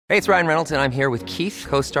Hey, it's Ryan Reynolds, and I'm here with Keith,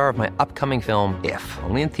 co-star of my upcoming film, If,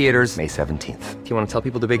 only in theaters May 17th. Do you want to tell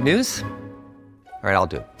people the big news? All right, I'll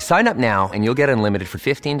do it. Sign up now and you'll get unlimited for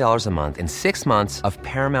 $15 a month and 6 months of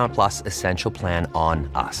Paramount Plus Essential Plan on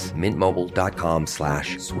us.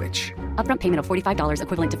 MintMobile.com/switch. Upfront payment of $45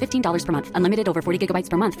 equivalent to $15 per month. Unlimited over 40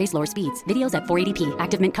 gigabytes per month. Face lower speeds. Videos at 480p.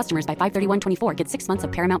 Active Mint customers by 531.24 get 6 months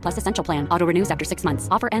of Paramount Plus Essential Plan. Auto renews after 6 months.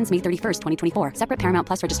 Offer ends May 31st, 2024. Separate Paramount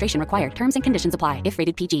Plus registration required. Terms and conditions apply if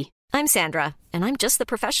rated PG. I'm Sandra, and I'm just the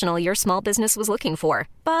professional your small business was looking for.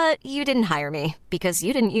 But you didn't hire me because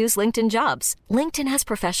you didn't use LinkedIn Jobs. LinkedIn has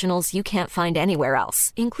professionals you can't find anywhere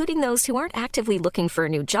else, including those who aren't actively looking for a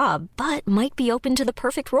new job, but might be open to the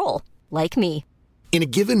perfect role, like me. In a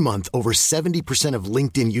given month, over 70% of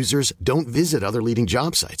LinkedIn users don't visit other leading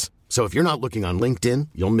job sites. So if you're not looking on LinkedIn,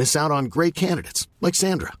 you'll miss out on great candidates like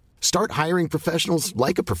Sandra. Start hiring professionals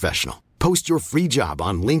like a professional. Post your free job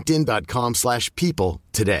on linkedin.com/people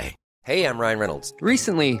today. Hey, I'm Ryan Reynolds.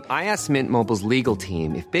 Recently, I asked Mint Mobile's legal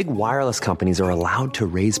team if big wireless companies are allowed to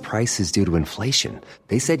raise prices due to inflation.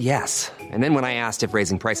 They said yes. And then when I asked if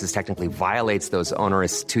raising prices technically violates those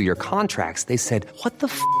onerous 2-year contracts, they said, "What the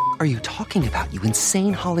f*** are you talking about, you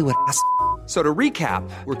insane Hollywood ass?" So to recap,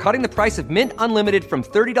 we're cutting the price of Mint Unlimited from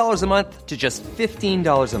 $30 a month to just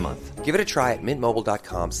 $15 a month. Give it a try at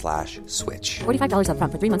mintmobile.com/switch. $45 up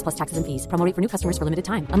front for 3 months plus taxes and fees. Promo rate for new customers for limited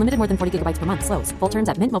time. Unlimited more than 40 gigabytes per month. Slows full terms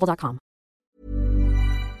at mintmobile.com.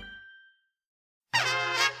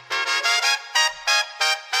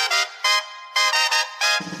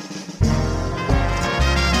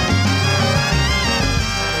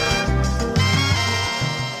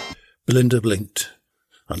 Belinda blinked,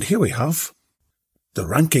 and here we have the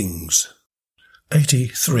rankings.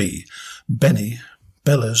 83. Benny,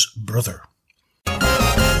 Bella's brother.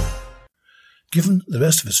 Given the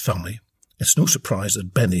rest of his family, it's no surprise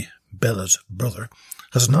that Benny, Bella's brother,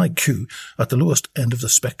 has an IQ at the lowest end of the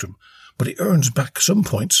spectrum, but he earns back some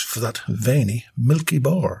points for that veiny, milky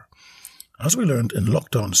bar. As we learned in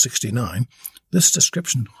Lockdown 69, this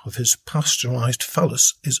description of his pasteurised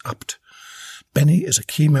phallus is apt. Benny is a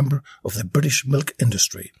key member of the British milk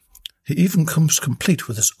industry. He even comes complete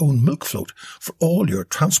with his own milk float for all your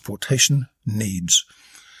transportation needs.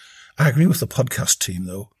 I agree with the podcast team,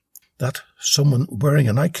 though, that someone wearing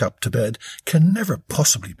a nightcap to bed can never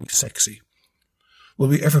possibly be sexy. Will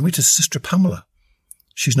we ever meet his sister Pamela?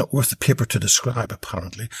 She's not worth the paper to describe,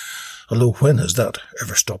 apparently, although when has that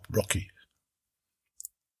ever stopped Rocky?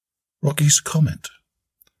 Rocky's comment.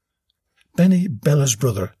 Benny, Bella's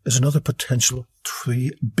brother, is another potential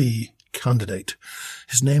 3B candidate.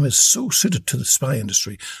 His name is so suited to the spy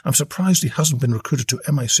industry, I'm surprised he hasn't been recruited to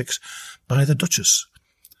MI6 by the Duchess.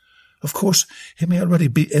 Of course, he may already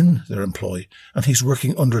be in their employ, and he's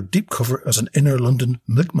working under deep cover as an inner London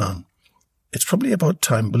milkman. It's probably about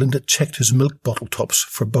time Belinda checked his milk bottle tops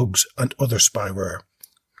for bugs and other spyware.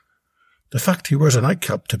 The fact he wears a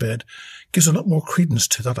nightcap to bed gives a lot more credence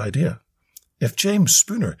to that idea. If James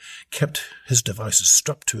Spooner kept his devices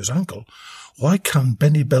strapped to his ankle, why can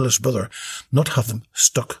Benny, Bella's brother, not have them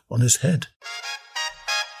stuck on his head?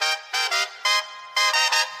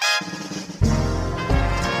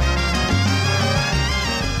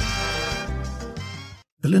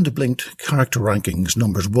 Belinda Blinked Character Rankings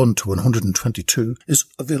numbers 1 to 122 is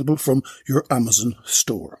available from your Amazon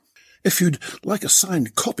store. If you'd like a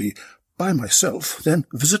signed copy by myself, then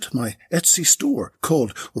visit my Etsy store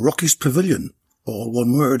called Rocky's Pavilion. All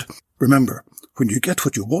one word. Remember, when you get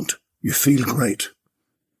what you want, you feel great.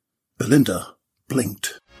 Belinda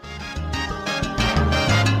blinked.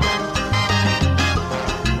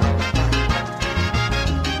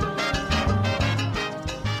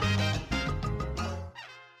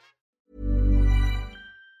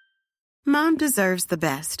 Mom deserves the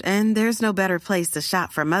best, and there's no better place to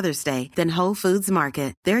shop for Mother's Day than Whole Foods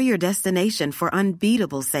Market. They're your destination for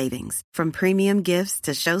unbeatable savings, from premium gifts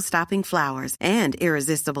to show-stopping flowers and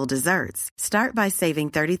irresistible desserts. Start by saving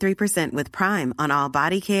 33% with Prime on all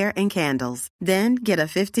body care and candles. Then get a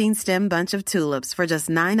 15-stem bunch of tulips for just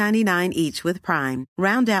 $9.99 each with Prime.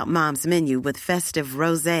 Round out Mom's menu with festive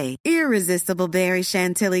rosé, irresistible berry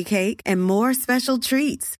chantilly cake, and more special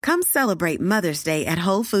treats. Come celebrate Mother's Day at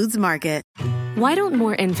Whole Foods Market. Why don't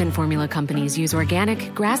more infant formula companies use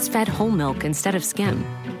organic, grass-fed whole milk instead of skim?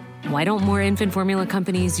 Why don't more infant formula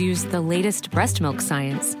companies use the latest breast milk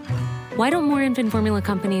science? Why don't more infant formula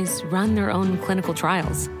companies run their own clinical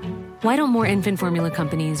trials? Why don't more infant formula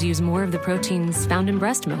companies use more of the proteins found in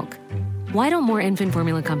breast milk? Why don't more infant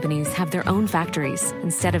formula companies have their own factories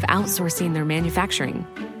instead of outsourcing their manufacturing?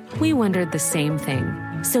 We wondered the same thing.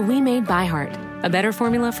 So we made ByHeart, a better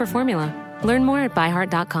formula for formula. Learn more at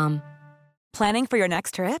byheart.com. Planning for your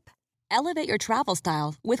next trip? Elevate your travel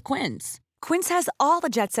style with Quince. Quince has all the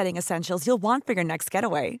jet-setting essentials you'll want for your next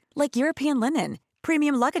getaway, like European linen,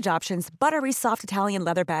 premium luggage options, buttery soft Italian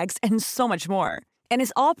leather bags, and so much more. And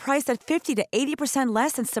is all priced at 50 to 80%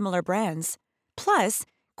 less than similar brands. Plus,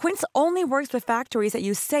 Quince only works with factories that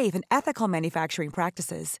use safe and ethical manufacturing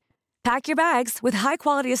practices. Pack your bags with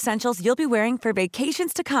high-quality essentials you'll be wearing for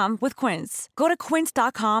vacations to come with Quince. Go to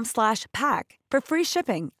quince.com/pack for free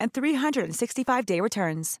shipping and 365-day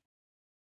returns.